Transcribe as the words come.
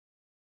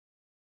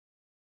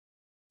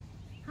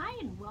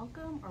and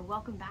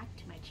welcome back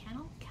to my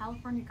channel,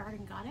 California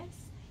Garden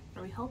Goddess,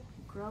 where we hope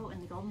to grow in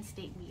the Golden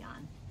State and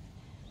beyond.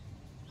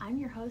 I'm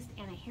your host,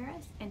 Anna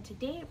Harris, and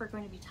today we're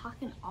going to be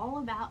talking all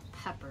about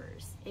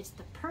peppers. It's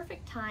the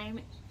perfect time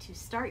to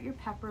start your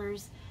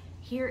peppers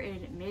here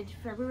in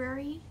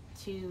mid-February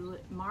to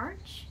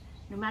March,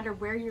 no matter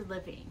where you're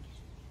living.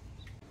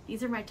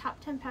 These are my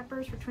top 10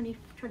 peppers for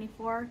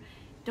 2024.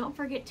 Don't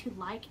forget to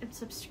like and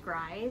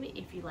subscribe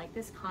if you like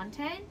this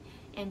content,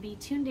 and be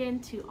tuned in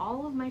to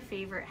all of my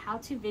favorite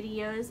how-to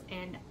videos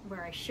and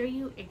where I show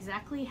you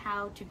exactly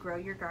how to grow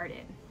your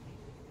garden.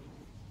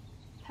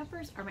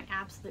 Peppers are my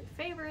absolute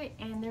favorite,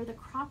 and they're the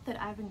crop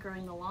that I've been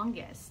growing the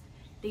longest.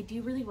 They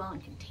do really well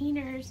in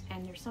containers,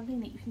 and they're something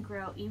that you can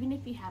grow even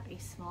if you have a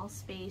small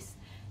space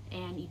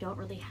and you don't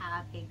really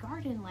have a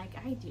garden like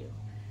I do.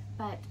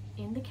 But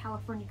in the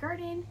California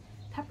garden,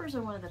 peppers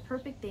are one of the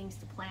perfect things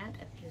to plant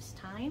at this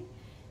time.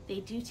 They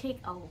do take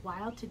a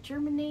while to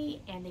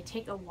germinate and they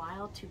take a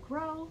while to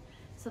grow,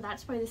 so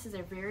that's why this is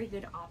a very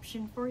good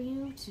option for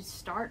you to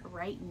start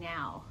right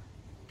now.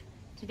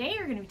 Today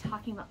we're going to be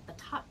talking about the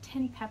top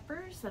 10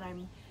 peppers that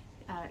I'm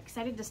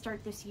excited to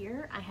start this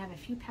year. I have a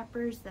few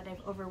peppers that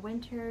I've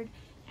overwintered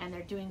and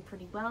they're doing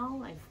pretty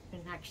well. I've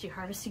been actually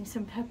harvesting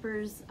some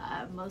peppers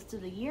most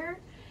of the year,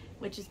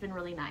 which has been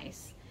really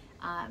nice.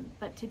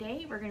 But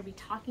today we're going to be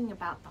talking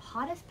about the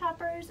hottest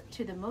peppers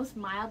to the most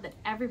mild that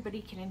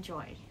everybody can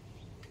enjoy.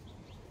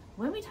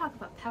 When we talk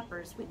about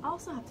peppers, we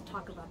also have to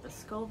talk about the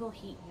Scoville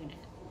heat unit.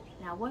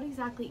 Now, what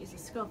exactly is a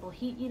Scoville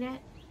heat unit?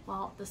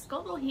 Well, the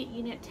Scoville heat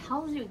unit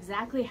tells you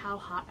exactly how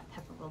hot a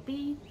pepper will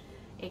be.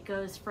 It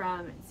goes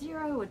from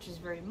 0, which is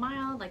very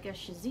mild, like a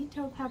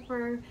Shishito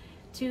pepper,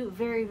 to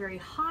very, very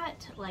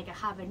hot, like a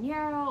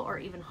habanero, or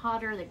even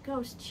hotter, the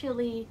ghost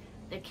chili,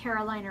 the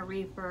Carolina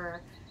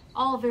Reaper,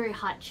 all very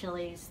hot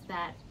chilies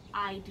that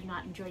I do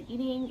not enjoy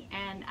eating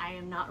and I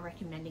am not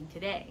recommending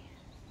today.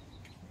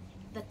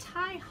 The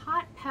Thai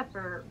hot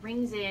pepper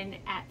rings in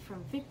at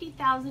from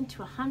 50,000 to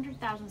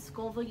 100,000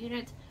 Scoville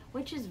units,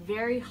 which is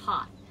very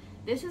hot.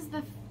 This is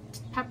the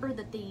pepper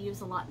that they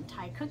use a lot in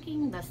Thai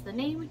cooking, thus the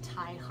name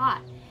Thai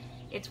hot.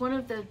 It's one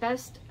of the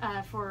best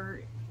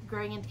for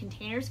growing in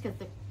containers because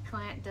the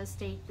plant does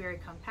stay very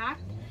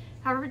compact.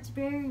 However, it's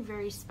very,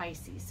 very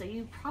spicy, so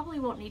you probably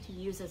won't need to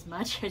use as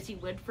much as you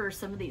would for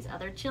some of these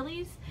other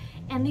chilies.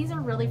 And these are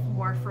really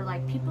more for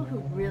like people who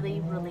really,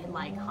 really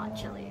like hot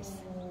chilies.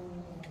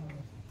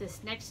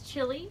 This next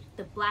chili,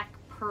 the Black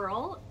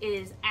Pearl,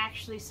 is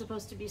actually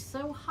supposed to be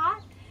so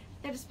hot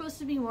that it's supposed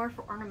to be more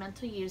for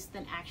ornamental use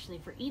than actually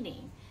for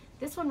eating.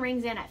 This one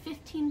rings in at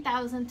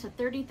 15,000 to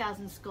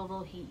 30,000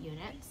 Scoville heat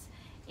units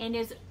and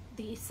is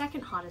the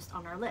second hottest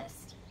on our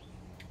list.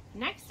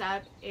 Next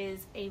up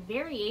is a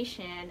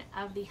variation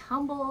of the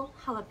humble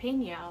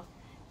jalapeno.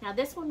 Now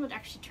this one would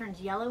actually turn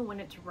yellow when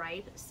it's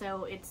ripe,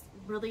 so it's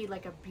really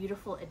like a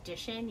beautiful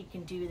addition. You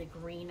can do the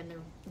green and the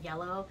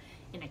yellow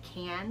in a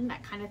can,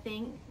 that kind of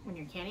thing when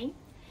you're canning.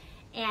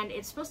 And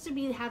it's supposed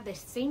to have the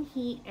same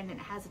heat, and it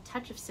has a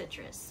touch of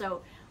citrus.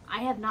 So I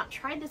have not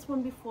tried this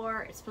one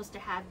before. It's supposed to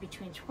have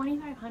between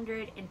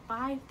 2,500 and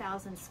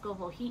 5,000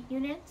 Scoville heat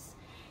units,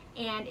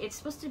 and it's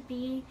supposed to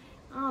be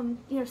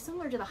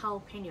similar to the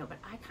jalapeno, but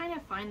I kind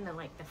of find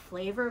the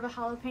flavor of a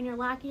jalapeno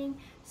lacking,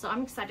 so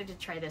I'm excited to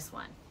try this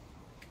one.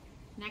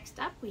 Next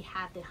up, we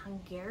have the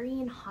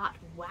Hungarian Hot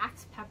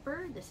Wax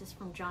pepper. This is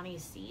from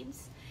Johnny's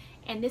Seeds,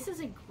 and this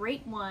is a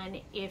great one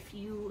if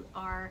you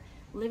are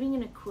living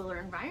in a cooler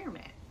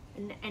environment.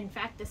 And in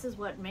fact, this is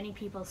what many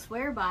people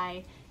swear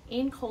by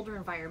in colder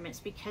environments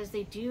because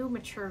they do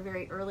mature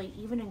very early,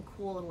 even in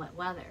cool and wet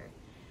weather.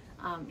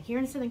 Here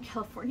in Southern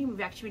California,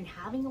 we've actually been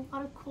having a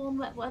lot of cool and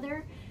wet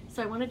weather,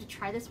 so I wanted to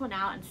try this one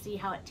out and see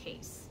how it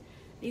tastes.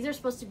 These are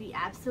supposed to be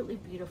absolutely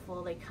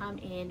beautiful. They come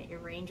in a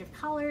range of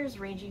colors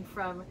ranging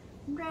from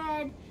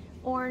red,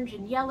 orange,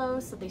 and yellow.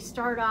 So they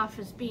start off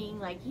as being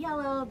like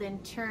yellow, then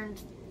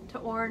turned to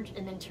orange,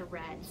 and then to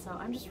red. So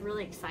I'm just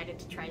really excited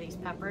to try these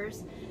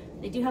peppers.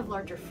 They do have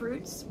larger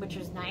fruits, which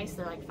is nice.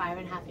 They're like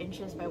 5.5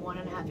 inches by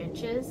 1.5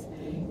 inches.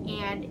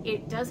 And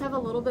it does have a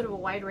little bit of a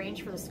wide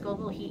range for the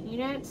Scoville heat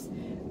units.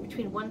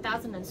 Between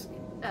 1,000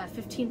 and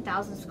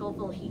 15,000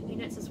 Scoville heat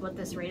units is what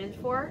this rated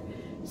for.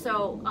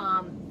 So,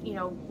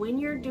 when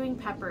you're doing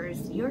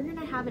peppers, you're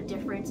gonna have a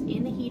difference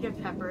in the heat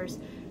of peppers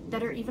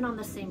that are even on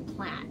the same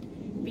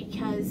plant,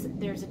 because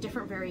there's a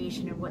different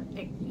variation in what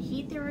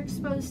heat they're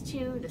exposed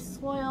to, the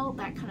soil,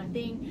 that kind of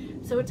thing.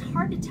 So it's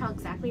hard to tell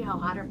exactly how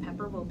hot a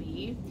pepper will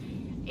be.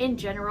 In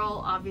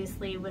general,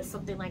 obviously, with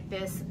something like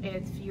this,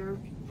 if you're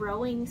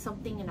growing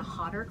something in a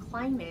hotter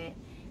climate,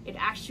 it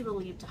actually will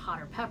lead to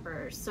hotter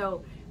peppers.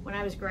 So when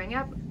I was growing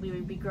up, we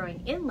would be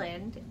growing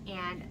inland,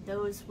 and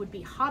those would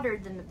be hotter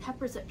than the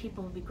peppers that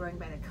people would be growing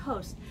by the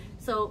coast.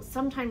 So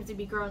sometimes they'd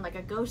be growing like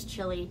a ghost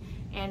chili,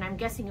 and I'm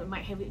guessing it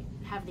might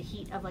have the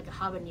heat of like a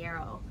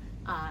habanero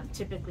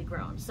typically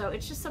grown. So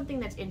it's just something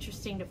that's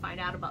interesting to find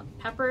out about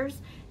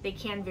peppers. They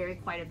can vary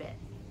quite a bit.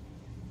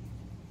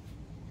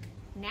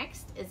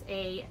 Next is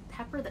a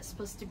pepper that's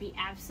supposed to be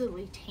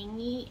absolutely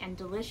tangy and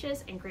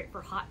delicious and great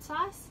for hot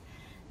sauce.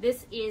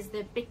 This is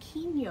the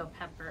Biquinho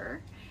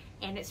pepper,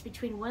 and it's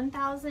between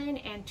 1,000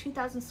 and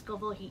 2,000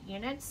 Scoville heat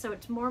units, so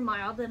it's more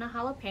mild than a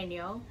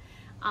jalapeno.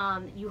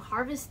 You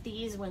harvest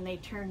these when they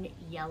turn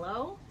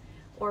yellow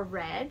or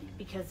red,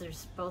 because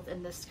there's both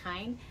in this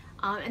kind.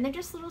 And they're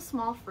just little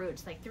small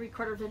fruits, like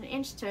 3/4 of an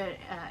inch to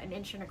 1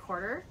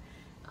 1/4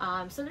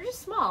 inch. So they're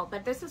just small,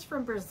 but this is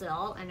from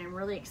Brazil, and I'm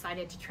really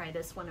excited to try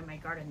this one in my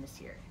garden this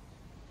year.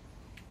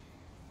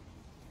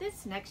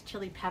 This next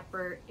chili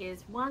pepper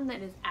is one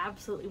that is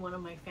absolutely one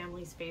of my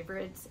family's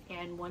favorites,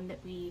 and one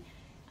that we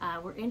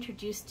were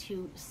introduced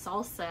to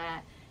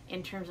salsa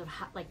in terms of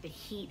like the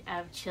heat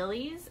of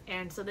chilies.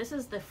 And so this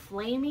is the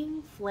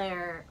Flaming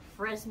Flare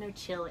Fresno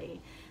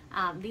chili.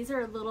 These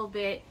are a little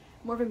bit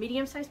more of a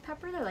medium-sized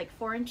pepper. They're like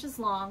 4 inches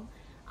long.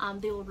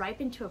 They will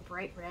ripen to a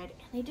bright red,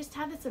 and they just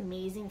have this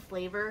amazing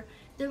flavor.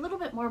 They're a little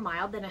bit more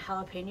mild than a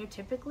jalapeno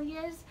typically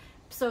is,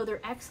 so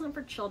they're excellent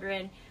for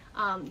children.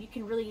 You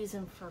can really use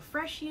them for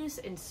fresh use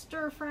in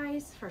stir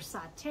fries, for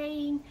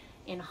sauteing,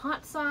 in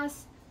hot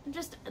sauce. They're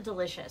just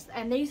delicious.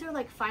 And these are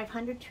like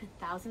 500 to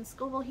 1,000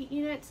 Scoville heat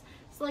units.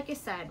 So like I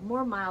said,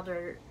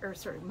 milder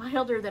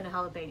than a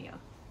jalapeno.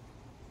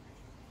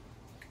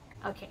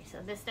 Okay,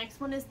 so this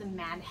next one is the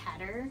Mad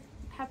Hatter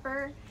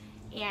pepper,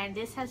 and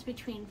this has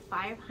between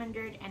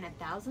 500 and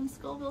 1,000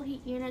 Scoville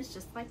heat units,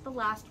 just like the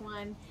last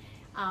one.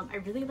 I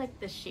really like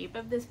the shape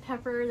of this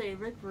pepper. They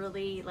look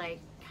really like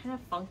kind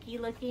of funky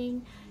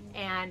looking,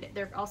 and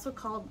they're also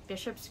called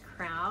Bishop's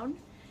Crown.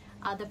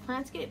 The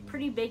plants get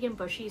pretty big and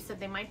bushy, so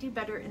they might do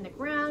better in the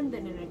ground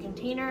than in a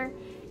container.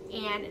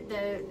 And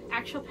the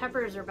actual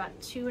peppers are about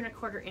 2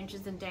 1/4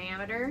 inches in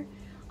diameter.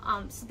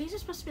 So these are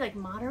supposed to be like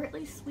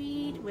moderately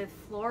sweet with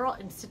floral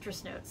and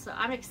citrus notes. So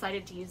I'm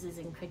excited to use these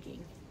in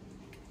cooking.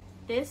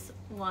 This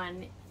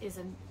one is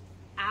an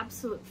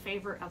absolute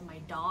favorite of my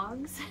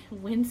dog's,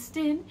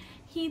 Winston.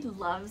 He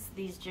loves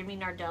these Jimmy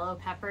Nardello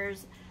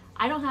peppers.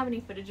 I don't have any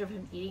footage of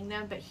him eating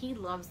them, but he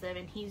loves them,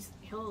 and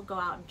he'll go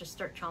out and just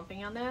start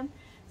chomping on them.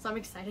 So I'm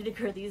excited to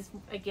grow these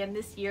again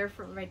this year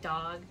for my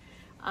dog.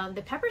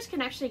 The peppers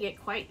can actually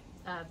get quite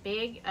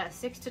big,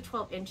 6 to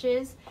 12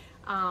 inches.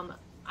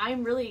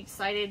 I'm really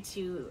excited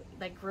to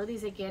like grow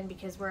these again,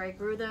 because where I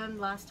grew them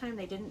last time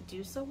they didn't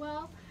do so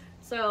well.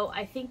 So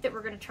I think that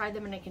we're going to try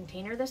them in a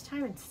container this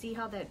time and see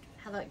how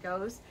that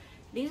goes.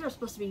 These are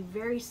supposed to be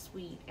very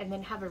sweet and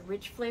then have a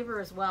rich flavor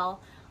as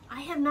well.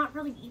 I have not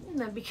really eaten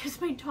them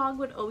because my dog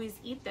would always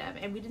eat them,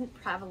 and we didn't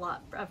have a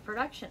lot of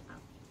production of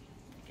them.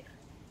 Okay.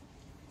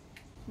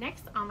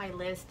 Next on my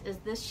list is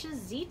the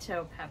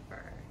Shishito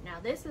pepper. Now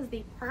this is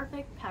the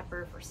perfect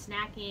pepper for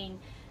snacking.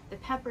 The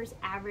peppers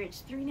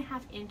average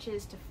 3.5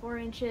 inches to 4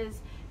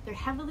 inches. They're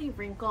heavily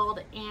wrinkled,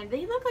 and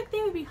they look like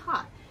they would be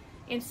hot.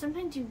 And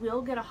sometimes you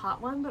will get a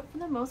hot one, but for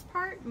the most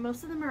part,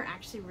 most of them are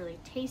actually really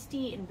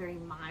tasty and very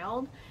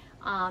mild.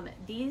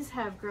 These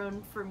have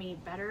grown for me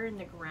better in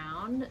the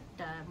ground.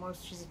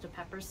 Most Shishito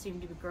peppers seem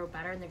to grow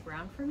better in the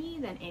ground for me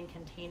than in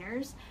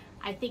containers.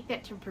 I think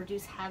that to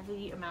produce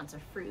heavy amounts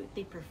of fruit,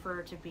 they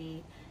prefer to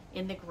be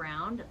in the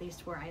ground, at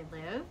least where I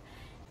live.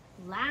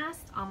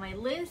 Last on my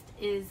list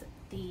is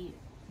the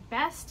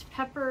best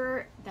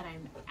pepper that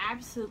I'm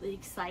absolutely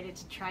excited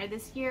to try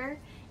this year,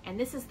 and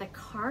this is the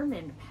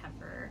Carmen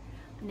pepper.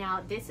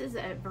 Now this is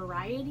a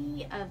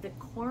variety of the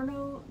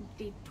Corno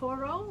di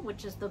Toro,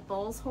 which is the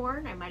bull's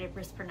horn. I might have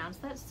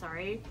mispronounced that,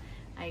 sorry.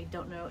 I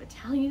don't know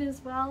Italian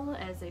as well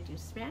as I do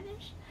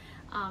Spanish.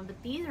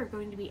 But these are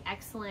going to be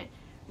excellent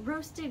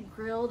roasted,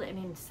 grilled, and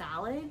in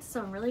salads.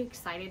 So I'm really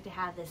excited to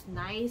have this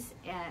nice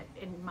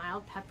and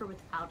mild pepper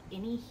without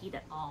any heat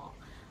at all.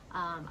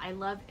 I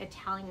love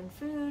Italian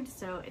food,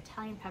 so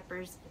Italian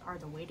peppers are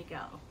the way to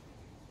go.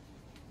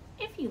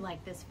 If you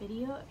like this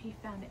video, if you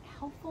found it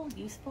helpful,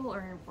 useful,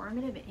 or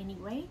informative in any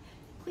way,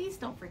 please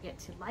don't forget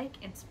to like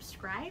and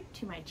subscribe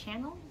to my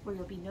channel, where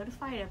you'll be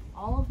notified of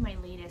all of my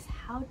latest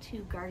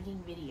how-to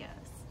gardening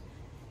videos.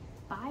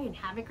 Bye and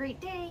have a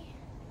great day.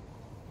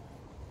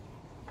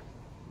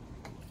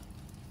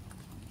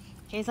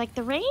 You guys like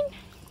the rain?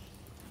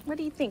 What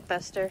do you think,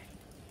 Buster?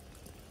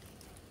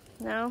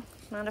 No?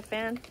 Not a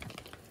fan?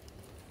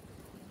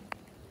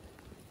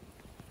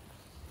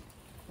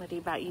 What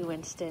about you,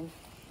 Winston?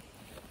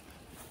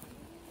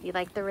 You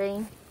like the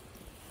rain?